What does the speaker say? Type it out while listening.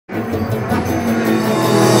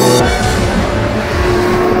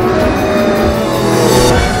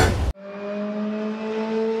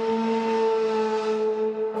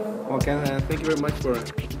thank you very much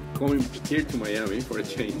for coming here to Miami for a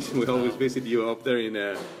change. We always visit you up there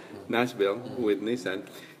in Nashville with Nissan.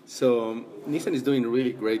 So Nissan is doing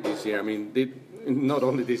really great this year. I mean, not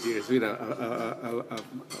only this year, it's been a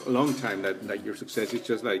long time that your success is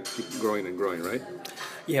just like keep growing and growing, right?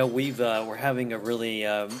 Yeah, we're having a really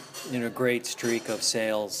great streak of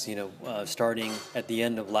sales. Starting at the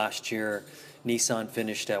end of last year, Nissan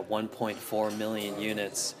finished at 1.4 million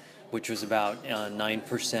units, which was about a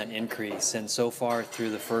 9% increase. And so far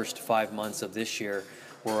through the first 5 months of this year,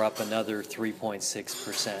 we're up another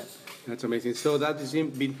 3.6%. That's amazing. So that is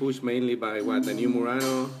being pushed mainly by what, the new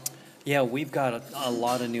Murano? Yeah, we've got a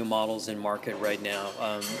lot of new models in market right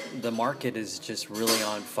now. The market is just really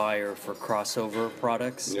on fire for crossover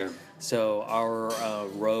products. Yeah. So our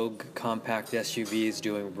Rogue compact SUV is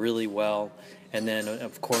doing really well. And then,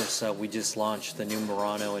 of course, we just launched the new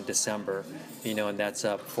Murano in December, and that's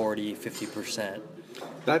up 40-50%.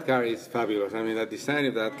 That car is fabulous. I mean, the design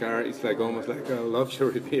of that car is like almost like a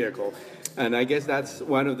luxury vehicle. And I guess that's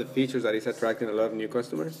one of the features that is attracting a lot of new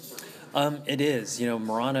customers. It is.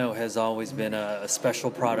 Murano has always been a special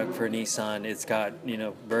product for Nissan. It's got,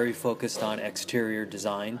 very focused on exterior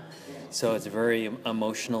design. So it's very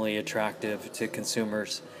emotionally attractive to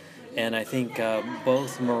consumers. And I think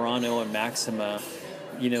both Murano and Maxima,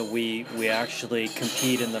 we actually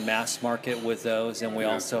compete in the mass market with those, and we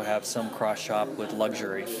also have some cross-shop with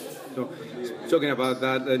luxury. So, talking about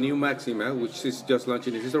that, the new Maxima, which is just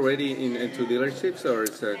launching, is this already into dealerships, or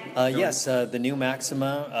is it? Yes, the new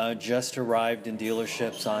Maxima just arrived in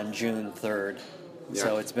dealerships on June 3rd. Yeah.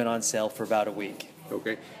 So it's been on sale for about a week.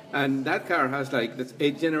 Okay, and that car has that's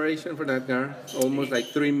 8th generation for that car, almost like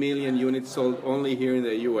 3 million units sold only here in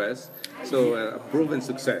the U.S., so a proven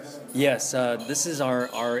success. Yes, this is our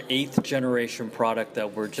 8th generation product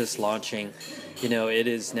that we're just launching. It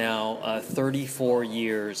is now 34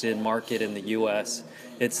 years in market in the U.S.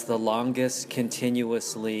 It's the longest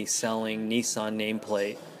continuously selling Nissan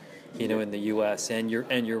nameplate, in the U.S. And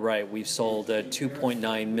you're right. We've sold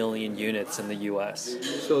 2.9 million units in the U.S.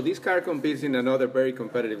 So this car competes in another very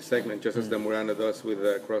competitive segment, just as the Murano does with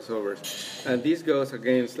the crossovers. And this goes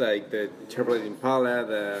against like the Chevrolet Impala,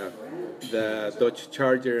 the Dodge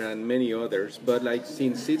Charger, and many others. But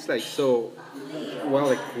since it's so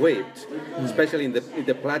well equipped, especially in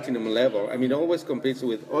the platinum level, I mean, also competes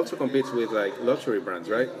with like luxury brands,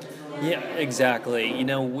 right? Yeah, exactly.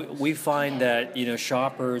 We find that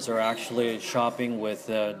shoppers are actually shopping with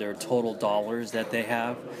their total dollars that they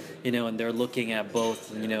have, and they're looking at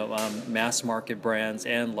both mass market brands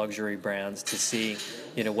and luxury brands to see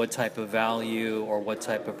what type of value or what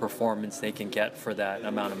type of performance they can get for that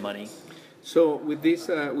amount of money. So with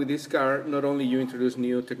this car, not only you introduce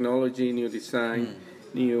new technology, new design,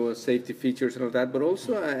 new safety features and all that, but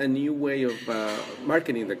also a new way of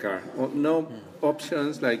marketing the car. No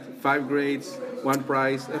options, like 5 grades, one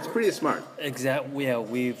price. That's pretty smart. Exactly. Yeah,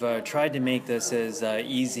 we've tried to make this as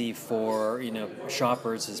easy for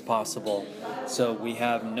shoppers as possible. So we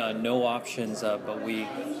have no options, but we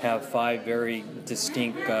have 5 very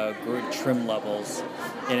distinct trim levels,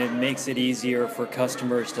 and it makes it easier for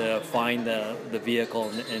customers to find the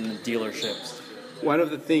vehicle in the dealerships. One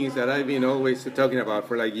of the things that I've been always talking about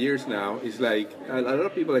for years now is a lot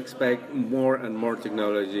of people expect more and more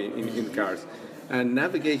technology in cars. And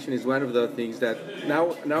navigation is one of the things that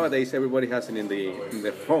nowadays everybody has it in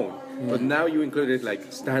the phone. But now you include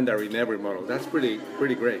it standard in every model. That's pretty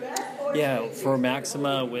great. Yeah, for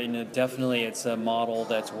Maxima, definitely it's a model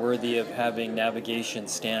that's worthy of having navigation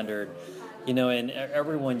standard. And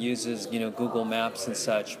everyone uses, Google Maps and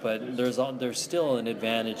such, but there's still an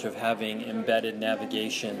advantage of having embedded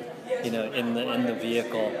navigation, in the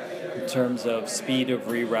vehicle in terms of speed of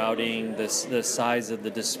rerouting, the size of the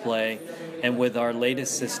display, and with our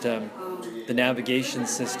latest system, the navigation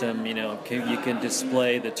system, you can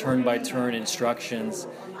display the turn-by-turn instructions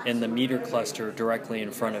in the meter cluster directly in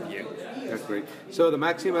front of you. That's great. So the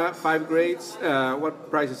Maxima, 5 grades, what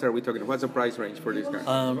prices are we talking about? What's the price range for this car?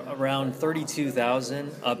 Around $32,000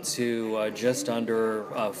 up to just under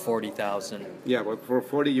 $40,000. Yeah, but for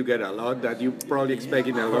 40 you get a lot that you probably expect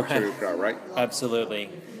in a luxury car, right? Absolutely.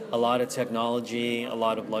 A lot of technology, a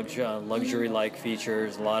lot of luxury-like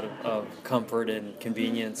features, a lot of comfort and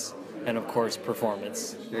convenience, and of course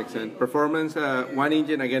performance. Excellent. Performance, one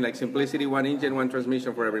engine, again, like simplicity, one engine, one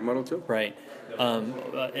transmission for every model too? Right.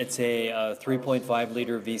 It's a 3.5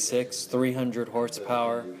 liter V6, 300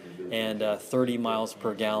 horsepower, and 30 miles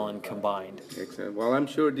per gallon combined. Excellent. Well, I'm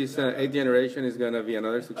sure this 8th generation is going to be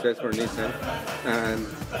another success for Nissan, and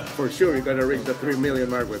for sure you're going to reach the 3 million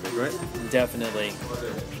mark with it, right? Definitely.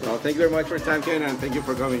 Well, thank you very much for your time, Ken, and thank you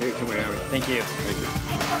for coming here to Miami. Thank you. Thank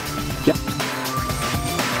you. Yeah.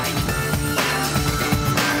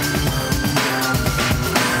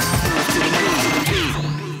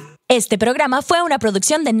 Este programa fue una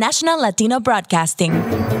producción de National Latino Broadcasting.